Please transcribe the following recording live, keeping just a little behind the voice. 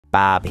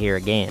Bob here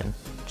again,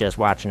 just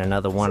watching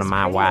another one of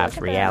my wife's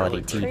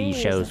reality TV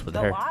shows with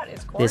her.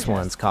 This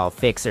one's called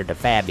Fixer to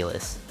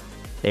Fabulous.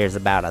 There's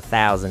about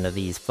 1,000 of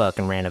these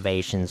fucking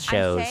renovations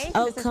shows.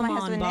 Oh, come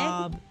on,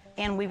 Bob.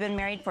 And we've been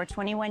married for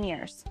 21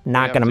 years.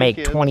 Not gonna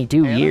make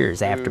 22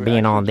 years after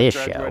being on this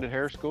show.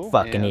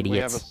 Fucking idiots. We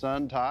have a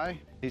son, Ty.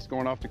 He's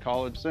going off to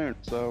college soon,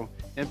 so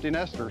empty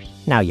nesters.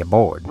 Now you're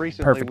bored.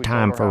 Recently, Perfect we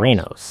time sold for our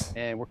house, renos.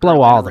 and we're Blow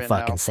currently all in a the rent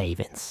fucking house.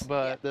 savings.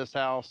 But this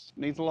house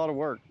needs a lot of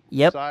work.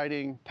 Yep.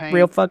 Siding, paint,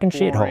 Real fucking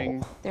flooring.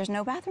 shithole. There's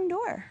no bathroom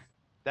door.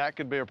 That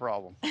could be a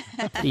problem.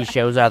 These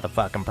shows are the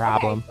fucking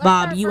problem.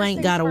 Bob, you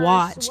ain't gotta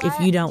watch if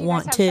you don't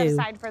want to.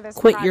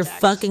 Quit your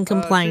fucking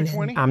complaining.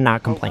 220? I'm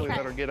not Hopefully complaining.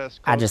 that'll get us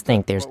I close just to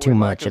think there's what too we'd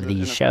much like of as a-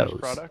 these as a shows.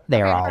 finished product.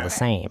 They're all the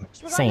same.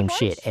 Same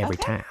shit every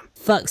time.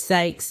 Fuck's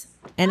sakes.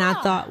 And I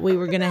thought we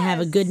were gonna have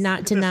a good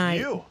night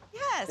tonight.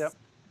 Yes. Yep.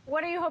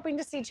 What are you hoping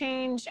to see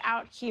change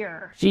out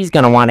here? She's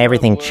gonna want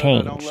everything I don't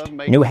changed. love New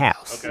maintenance.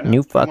 house, Okay.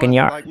 new fucking Want,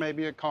 yard. Like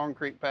maybe a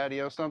concrete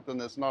patio, something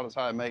that's not as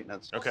high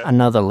maintenance. Okay.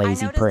 Another I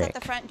lazy noticed prick. that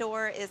the front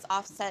door is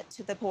offset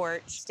to the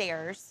porch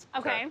stairs.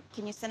 Okay.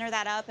 Can you center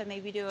that up and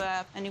maybe do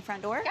a new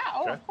front door? Yeah,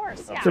 oh, Okay. of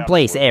course. Yeah.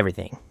 Replace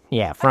everything.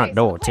 Yeah, front Okay,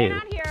 door so the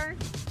plan too. out here,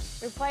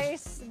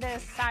 replace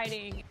this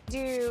siding,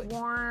 do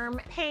warm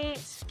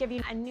paint, give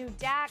you a new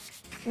deck,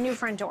 new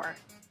front door,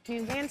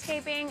 new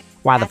landscaping.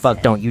 Why the That's fuck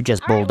it. don't you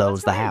just All right, well,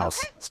 bulldoze that's the fine, house?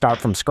 okay. Start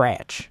from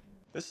scratch.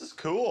 This is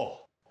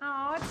cool.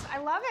 Oh, I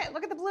love it.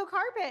 Look at the blue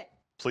carpet.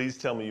 Please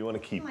tell me you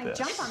want to keep I this.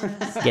 jump on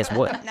this. Guess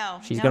what? No,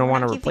 She's no, gonna we're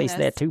want to not keeping replace this.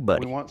 that too, We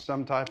buddy. want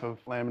some type of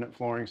laminate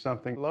flooring,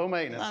 something low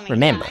maintenance. Low maintenance.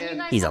 Remember, And you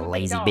guys he's a have big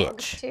lazy dogs,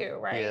 bitch. Too,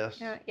 right? Yes.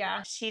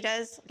 Yeah. She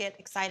does get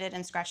excited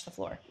and scratch the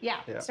floor. Yeah.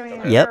 Yeah. So we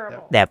need a Yep,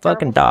 durable- that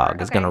fucking durable dog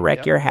floor. is gonna Okay. wreck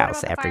Yep. your What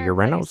house about the after your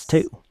renos fireplace?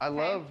 too. I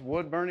love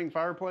wood-burning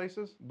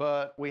fireplaces,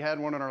 but we had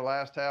one in our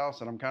last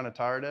house, and I'm kind of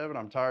tired of it.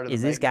 I'm tired of.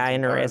 Is the this guy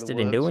maintenance, I'm tired of the interested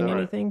in wood, doing so-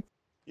 anything?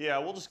 Yeah,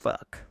 we'll just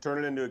Fuck.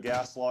 turn it into a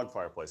gas log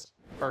fireplace.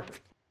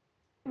 Perfect.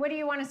 What do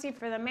you want to see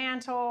for the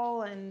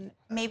mantle and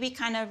Maybe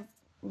kind of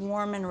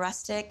warm and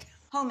rustic.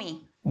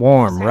 Homey.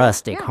 Warm,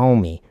 rustic, Yeah.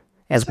 homey.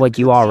 That's what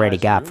you already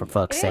got, for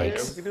fuck's It Yeah,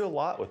 sakes. we can do a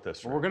lot with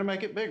this. Well, we're gonna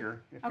make it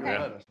bigger if Okay. you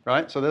let us.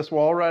 Right. So this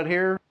wall right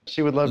here,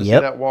 she would love to see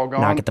Yep. that wall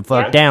gone. Knock it the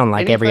fuck Yeah. down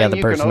like every Anything other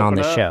you can person on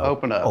the open up, show.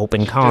 open up. Open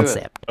Just do it.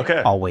 concept.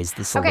 Okay. Always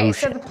the Okay, so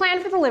solution. the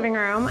plan for the living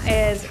room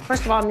is,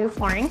 first of all, new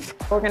flooring.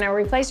 We're gonna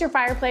replace your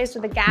fireplace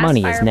with a gas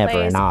Money fireplace. is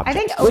never an object. I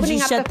think Would opening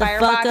you up shut the the fuck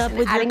firebox up and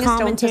with your adding a stone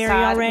commentary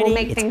facade already? will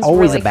make It's things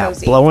always really about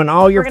cozy. blowing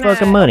all your We're gonna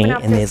fucking money open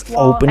up in this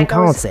wall open that goes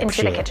concept into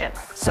the shit. kitchen.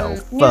 So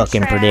New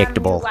fucking trim,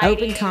 predictable. new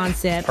lighting. Open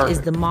concept is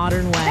the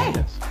modern way.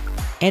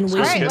 And we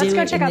All should right, let's do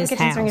go it check in out the this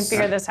kitchen so we can house.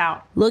 figure this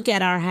out. Look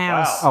at our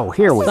house. Oh,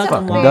 here we Fucking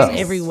fucking walls go.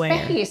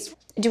 everywhere. Space.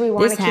 Do we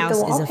want This to keep house the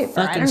is a wallpaper?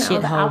 fucking I don't know,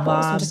 the shithole, apples.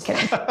 I'm Bob. just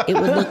kidding.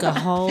 It would look a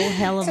whole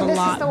hell of So a this is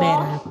lot the better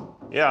wall?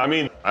 Yeah, I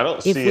mean, I don't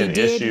if see we an did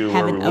issue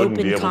have where we an wouldn't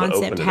be open able to open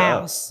concept it up.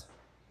 house.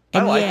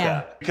 And I like yeah,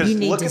 that. Because you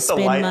need look to at the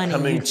spend light money,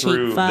 coming you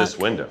through cheap fuck. this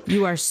window.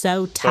 You are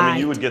so So, I tight. mean,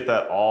 you would get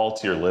that all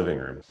to your living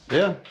room.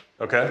 Yeah.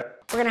 Okay?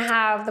 We're gonna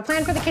have the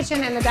plan for the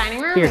kitchen and the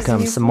dining room. Here is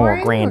comes new some more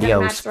flooring. We're gonna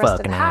grandiose match the rest of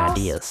fucking the house.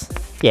 ideas.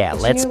 Yeah,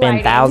 It's let's new spend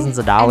lighting thousands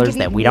of and dollars give you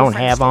that we new don't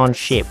French have on doors.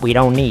 shit we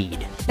don't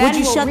need. Then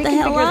you we'll shut the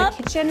hell reconfigure up?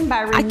 The kitchen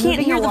by I can't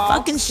removing hear a the wall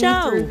fucking to see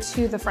show. through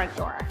to the front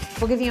door.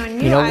 We'll give you a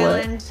new You know what?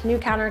 island, new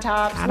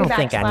countertops, I new don't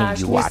think I need backsplash,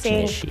 you new watching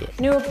sink, this shit.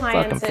 new Fucking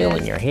appliances.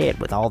 filling your head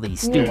with all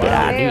these new, stupid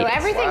ideas.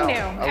 everything Wow. new.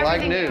 I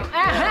like everything new. new.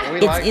 Yeah, we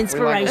It's like- we like a lot of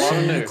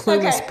inspiration. new. You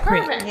clueless Okay,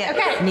 prick. perfect. Yeah.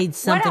 Okay. Needs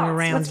something What else?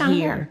 around What's down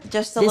here.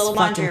 Just a This little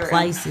laundry fucking room.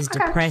 place is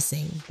Okay.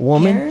 depressing.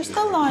 Woman, Here's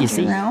the laundry you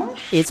see, room.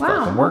 it's Wow,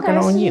 fucking working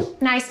okay. on you.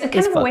 Nice. It's kind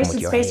It's of a fucking wasted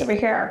with your space head. over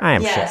here. I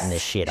am Yes. shutting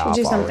this shit Should off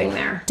do something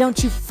already. there.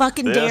 Don't you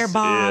fucking dare, This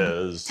Bob.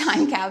 is...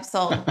 Time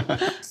capsule.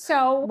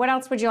 So, what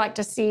else would you like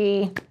to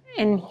see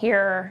in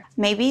here?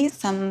 Maybe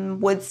some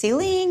wood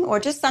ceiling or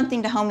just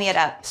something to homey it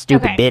up.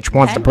 Stupid Okay. bitch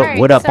wants to Okay. put Alright,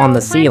 wood up so on the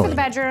plan for ceiling. the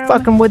bedroom.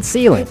 Fucking wood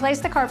ceiling. Replace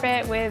the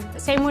carpet with the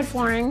same wood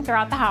flooring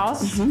throughout the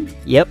house.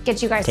 Yep.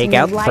 Get you guys Take some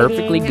out new the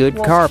perfectly lighting, good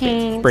we'll carpet.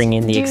 paint, Bring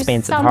in the do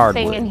expensive something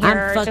hardwood. in I'm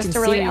here fucking just to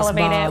really serious,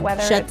 elevate it, Bob.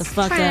 whether Shut the it's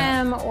fuck up.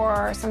 trim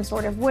or some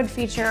sort of wood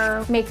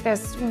feature. Make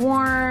this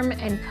warm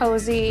and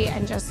cozy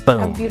and just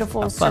Boom. a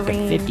beautiful, a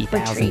fucking serene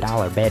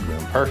 $50,000 retreat.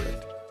 bedroom. Perfect.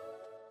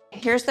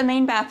 Here's the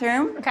main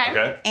bathroom. Okay.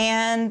 Okay?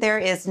 And there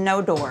is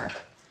no door.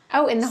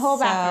 Oh, in the whole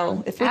bathroom.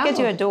 So if we could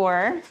do a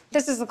door.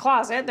 This is the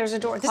closet. There's a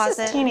door. This is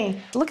Closet. teeny.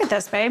 Look at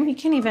this, babe. You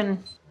can't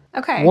even.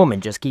 Okay.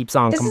 Woman just keeps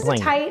on This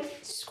complaining. is a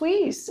tight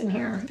squeeze in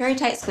here. Very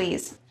tight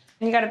squeeze.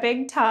 And you got a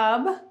big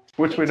tub.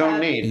 Which we don't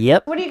need.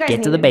 Yep. What do you guys Get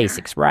to need the in here?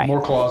 basics right.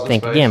 More closet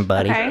Think space. again,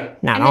 buddy. Okay.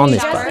 Not and then on you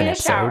this just fucking need a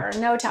episode. shower,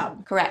 no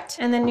tub. Correct.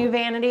 And then new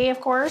vanity, of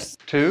course.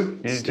 Two?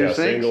 You need two Yeah, sinks?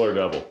 single or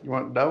double. You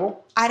want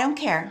double? I don't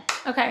care.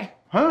 Okay.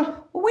 Huh?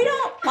 We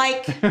don't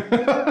like,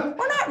 we're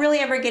not really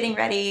ever getting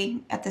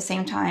ready at the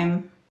same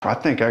time. I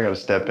think I gotta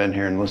step in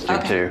here and let's do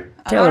two.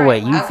 Tell her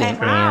what you Okay.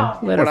 think, man.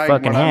 Let her When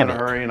fucking I'm have in a it.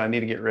 hurry and I need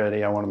to get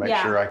ready, I want to make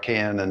Yeah. sure I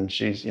can, and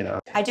she's, you know.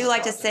 I do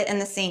like to sit in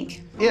the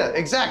sink. Yeah,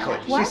 exactly.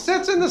 She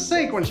sits in the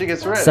sink when she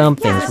gets ready.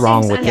 Something's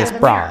wrong with Under this the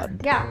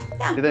broad. mirror.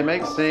 Yeah. Do they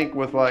make sink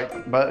with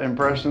like butt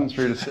impressions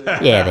for you to sit?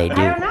 Yeah, they I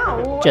don't do.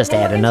 know. Just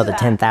We'll add look into another that.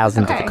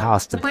 $10,000 to Okay. the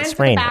cost of plan this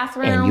for the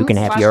renter, and you can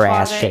have your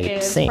bathroom/closet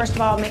ass-shaped is, sink. First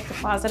of all, make the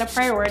closet a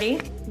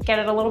priority. Get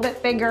it a little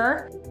bit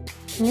bigger.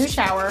 New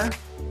shower.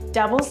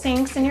 Double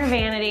sinks in your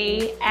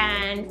vanity,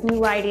 and new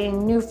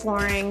lighting, new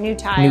flooring, new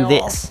tile. New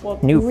this, We'll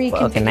new reconfigure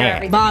fucking that.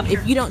 everything. Bob,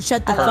 if you don't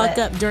shut the love fuck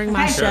it. up during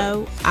my Okay.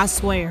 show, I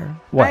swear.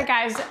 What? All right,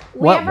 guys,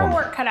 we What have our woman?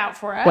 work cut out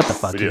for us. What the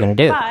fuck We you do. gonna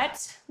do?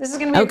 But this is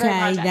gonna be a great Okay,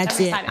 project. that's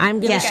I'm it. excited. I'm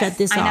gonna Yes, shut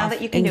this I know off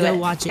that you can and do go it.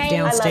 watch it Okay,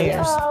 I love you.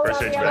 downstairs.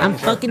 Appreciate you, I'm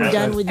baby. fucking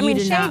done with I you mean,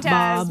 Shay tonight,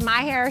 does Bob. my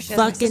hair. She does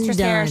my Fucking sister's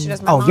hair. She done.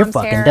 does my Oh, you're mom's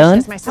fucking hair. done? She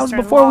does my That was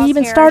before we sister-in-law's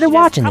even hair. started She does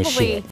watching this probably shit.